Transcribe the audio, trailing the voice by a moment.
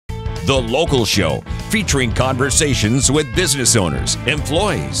The Local Show, featuring conversations with business owners,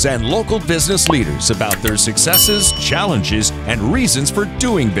 employees, and local business leaders about their successes, challenges, and reasons for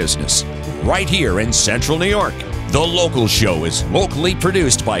doing business. Right here in Central New York. The Local Show is locally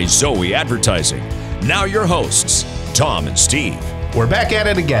produced by Zoe Advertising. Now your hosts, Tom and Steve. We're back at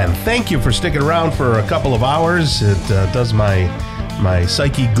it again. Thank you for sticking around for a couple of hours. It does my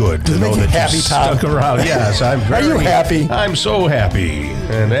psyche good to know that happy, you Tom? stuck around. Yes, I'm very, Are you happy? I'm so happy.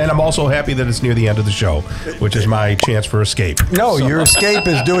 And I'm also happy that it's near the end of the show, which is my chance for escape. No, your escape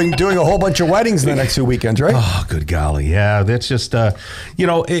is doing a whole bunch of weddings in the next 2 weekends, right? Oh, good golly. Yeah, that's just,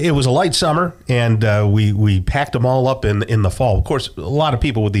 it was a light summer, and we packed them all up in the fall. Of course, a lot of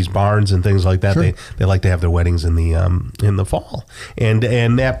people with these barns and things like that, Sure. they like to have their weddings in the fall. And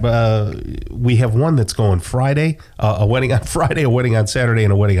that we have one that's going Friday, a wedding on Friday, a wedding on Saturday,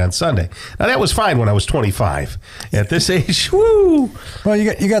 and a wedding on Sunday. Now, that was fine when I was 25. At this age, woo! Well,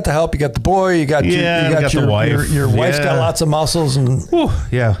 you got the help, you got the boy, you got the wife. Your wife's got lots of muscles, and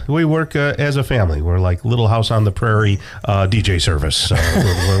yeah, we work as a family. We're like Little House on the Prairie DJ service.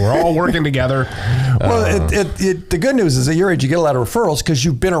 We're all working together. Well, the good news is at your age you get a lot of referrals because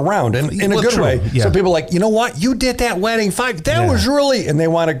you've been around, and in a good true. way. Yeah. So people are like, you know what, you did that wedding that was really, and they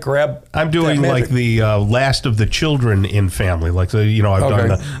want to grab. I'm doing like the last of the children in family. Like I've done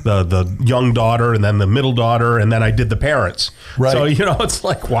the young daughter, and then the middle daughter, and then I did the parents. Right. So it's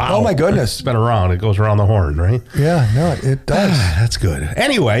like, wow. Oh my goodness, it's been around. It goes around the horn, right? Yeah, no, it does. That's good.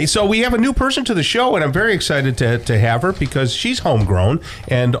 Anyway, so we have a new person to the show, and I'm very excited to have her because she's homegrown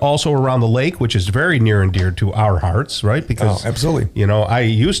and also around the lake, which is very near and dear to our hearts, right? Because absolutely. I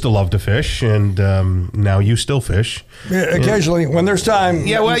used to love to fish, and now you still fish. Yeah, occasionally, when there's time.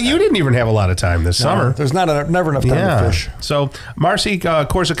 Yeah, well, you didn't even have a lot of time this summer. There's never enough time to fish. So Marcy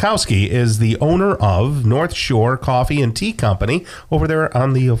Korczakowski is the owner of North Shore Coffee and Tea Company over there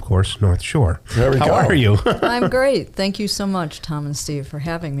on the, of course, North Shore. There we go. How are you? I'm great. Thank you so much, Tom and Steve, for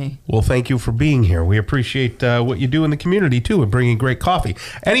having me. Well, thank you for being here. We appreciate what you do in the community, too, and bringing great coffee.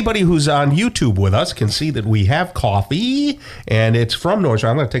 Anybody who's on YouTube with us can see that we have coffee, and it's from North Shore.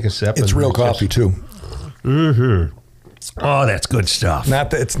 I'm going to take a sip. It's real coffee, too. Mm-hmm. Oh, that's good stuff.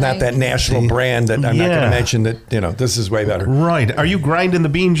 It's not that national brand that I'm not going to mention that, this is way better. Right. Are you grinding the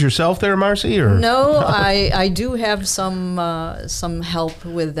beans yourself there, Marcy? Or? No, I do have some help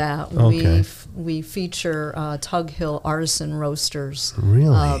with that. Okay. We feature Tug Hill Artisan Roasters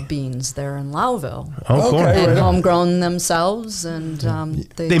beans there in Lowville. Oh, cool. And homegrown themselves, and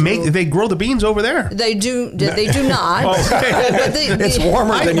they grow the beans over there. They do not. Okay. It's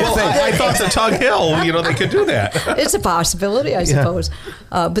warmer than you think. I thought the Tug Hill, they could do that. It's a possibility, I suppose.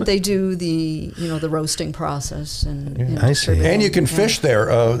 But they do the roasting process, and I see. And you can fish there.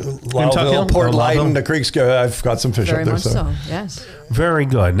 Lowville, Port Leyden, the creeks. I've got some fish Very up there. much so. Yes. Very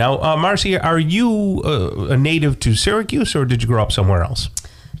good. Now, Marcy, are you a native to Syracuse, or did you grow up somewhere else?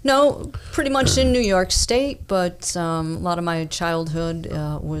 No, pretty much in New York State, but a lot of my childhood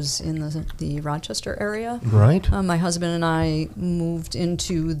was in the Rochester area. Right. My husband and I moved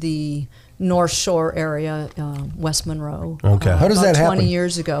into the North Shore area, West Monroe. Okay. How does that happen? 20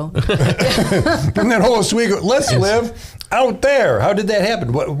 years ago. And that whole Oswego, let's live out there. How did that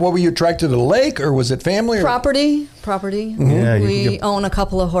happen? What were you attracted to the lake, or was it family? Or? Property. Yeah, we own a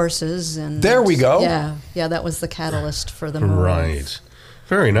couple of horses, and there we go. Yeah, that was the catalyst for the move. Right.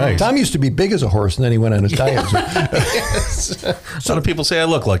 Very nice. Tom used to be big as a horse, and then he went on his diet. Yes. A lot of people say I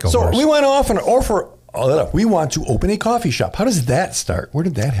look like a horse. So we went off and we want to open a coffee shop. How does that start? Where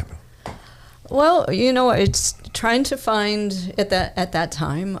did that happen? Well, it's trying to find at that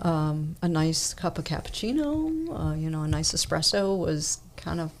time a nice cup of cappuccino. A nice espresso was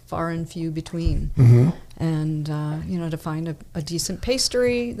kind of far and few between. Mm-hmm. And to find a decent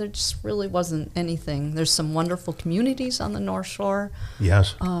pastry, there just really wasn't anything. There's some wonderful communities on the North Shore.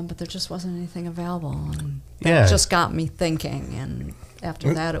 Yes. But there just wasn't anything available. And that just got me thinking. And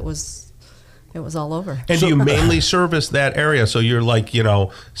after that, it was all over. And do you mainly service that area? So you're like,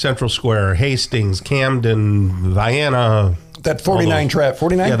 Central Square, Hastings, Camden, Vienna. That 49 trap,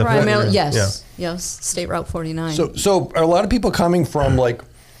 49? Yeah, Primarily, yes. Yes, State Route 49. So are a lot of people coming from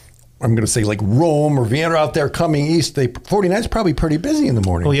I'm going to say like Rome or Vienna out there coming east? 49 is probably pretty busy in the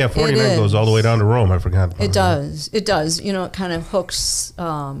morning. Oh yeah, 49 goes all the way down to Rome. I forgot. It does. It does. It kind of hooks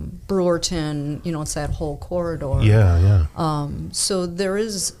Brewerton. It's that whole corridor. Yeah. So there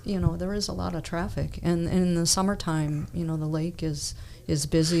is a lot of traffic, and in the summertime, the lake is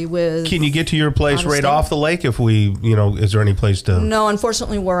busy with. Can you get to your place right off the lake? If we, is there any place to? No,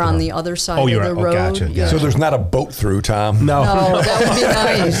 unfortunately, we're on the other side of the road. Gotcha. So there's not a boat through, Tom? No, that would be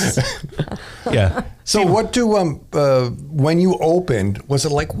nice. Yeah. So what do when you opened, was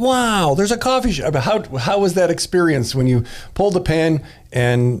it like, wow, there's a coffee shop? How was that experience when you pulled the pin,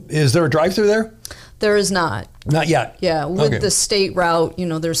 and is there a drive-through there? There is not. Not yet. Yeah, with the state route,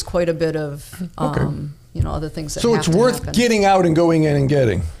 there's quite a bit of other things that So have it's to worth happen. getting out and going in and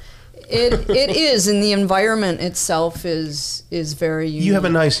getting. It is, and the environment itself is very unique. You have a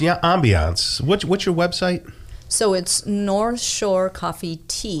nice ambiance. What's your website? So it's North Shore Coffee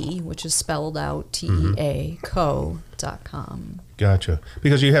Tea, which is spelled out TEA, co.com. Gotcha.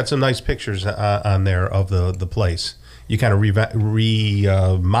 Because you had some nice pictures on there of the place. You kind of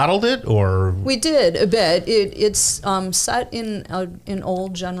remodeled it, or? We did a bit. It's set in an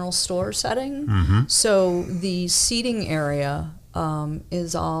old general store setting. Mm-hmm. So the seating area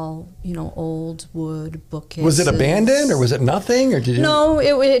is all old wood bookcases. Was it abandoned, or was it nothing, or did you? No,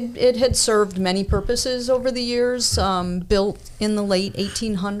 it had served many purposes over the years. Built in the late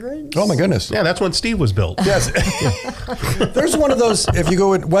 1800s. Oh my goodness! Yeah, that's when Steve was built. Yes. There's one of those. If you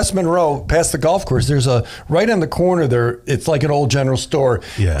go at West Monroe, past the golf course, there's a right on the corner there. It's like an old general store,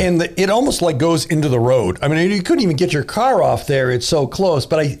 and it almost like goes into the road. I mean, you couldn't even get your car off there. It's so close.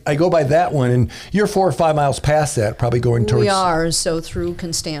 But I go by that one, and you're 4 or 5 miles past that, probably going towards. We are. So through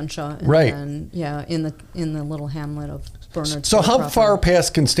Constantia, and right? then, in the little hamlet of Bernardsville. So how proper. far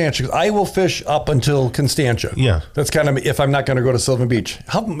past Constantia? 'Cause I will fish up until Constantia. Yeah, that's kind of if I'm not going to go to Sylvan Beach.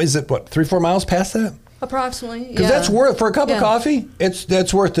 How is it? What 3 or 4 miles past that? Approximately. Because that's worth for a cup of coffee.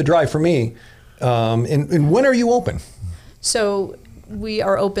 That's worth the drive for me. And when are you open? So we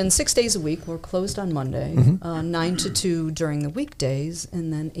are open 6 days a week. We're closed on Monday, 9 to 2 during the weekdays,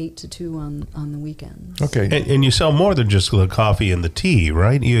 and then 8 to 2 on the weekends. Okay. And you sell more than just the coffee and the tea,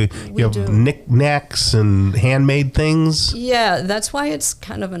 right? You have knickknacks and handmade things. Yeah, that's why it's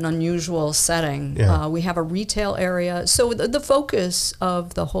kind of an unusual setting. Yeah. We have a retail area. So the focus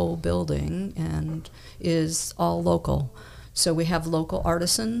of the whole building is all local. So we have local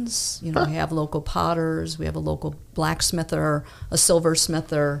artisans, we have local potters, we have a local blacksmither, a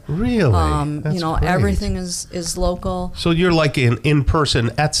silversmither. Really? That's great. Everything is local. So you're like an in-person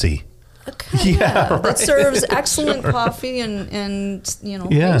Etsy. Okay, that serves excellent coffee and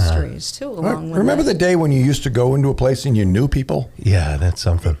pastries too along with Remember it. the day when you used to go into a place and you knew people? Yeah, that's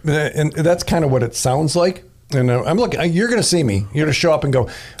something. And that's kind of what it sounds like. And I'm looking. You're going to see me. You're going to show up and go,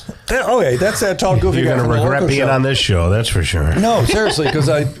 "Okay, that's that tall goofy guy." You're going to regret being on this show. That's for sure. No, seriously, because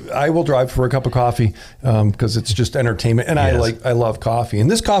I will drive for a cup of coffee because it's just entertainment, and I love coffee,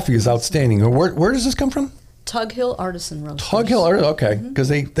 and this coffee is outstanding. Where does this come from? Tug Hill Artisan Roasters. Tug Hill Artisan, okay, because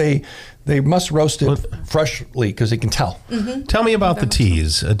they must roast it freshly because they can tell. Mm-hmm. Tell me about the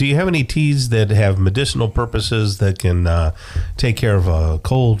teas. Do you have any teas that have medicinal purposes that can take care of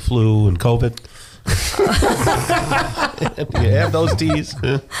cold, flu, and COVID? Do you have those teas?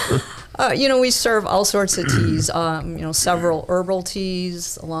 We serve all sorts of teas. Several herbal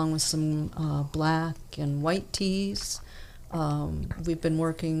teas, along with some black and white teas. We've been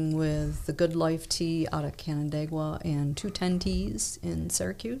working with the Good Life tea out of Canandaigua and 210 teas in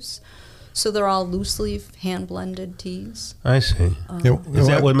Syracuse. So they're all loose leaf, hand blended teas. I see. Is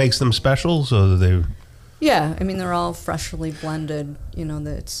that what makes them special? So they. Yeah, I mean they're all freshly blended.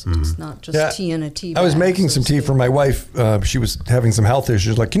 It's not just tea in a tea bag. I was making some tea for my wife. She was having some health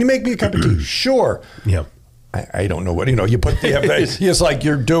issues. Like, can you make me a cup of tea? Sure. Yeah. I don't know what you put. It's like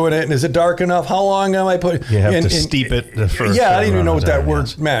you're doing it, and is it dark enough? How long am I putting? You have to steep it first. Yeah, I didn't even know what that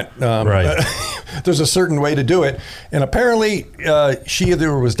word meant. Right. There's a certain way to do it, and apparently she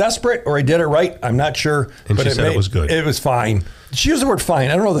either was desperate or I did it right. I'm not sure. And she said it was good. It was fine. She used the word fine.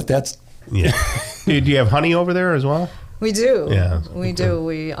 I don't know that that's. Yeah. Do you have honey over there as well? We do. Yeah. We do.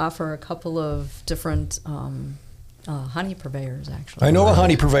 We offer a couple of different honey purveyors, actually. I know a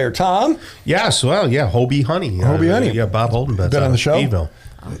honey purveyor, Tom. Yes, well, yeah, Hobie Honey. Hobie Honey. Yeah, Bob Holdenbet's been on the show. Evil.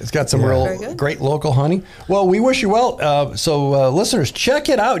 It's got some real great local honey. Well, we wish you well. So listeners, check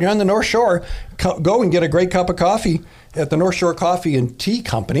it out. You're on the North Shore. Go and get a great cup of coffee at the North Shore Coffee and Tea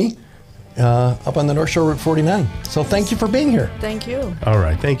Company up on the North Shore Route 49. So thank you for being here. Thank you. All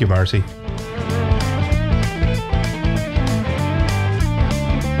right. Thank you, Marcy.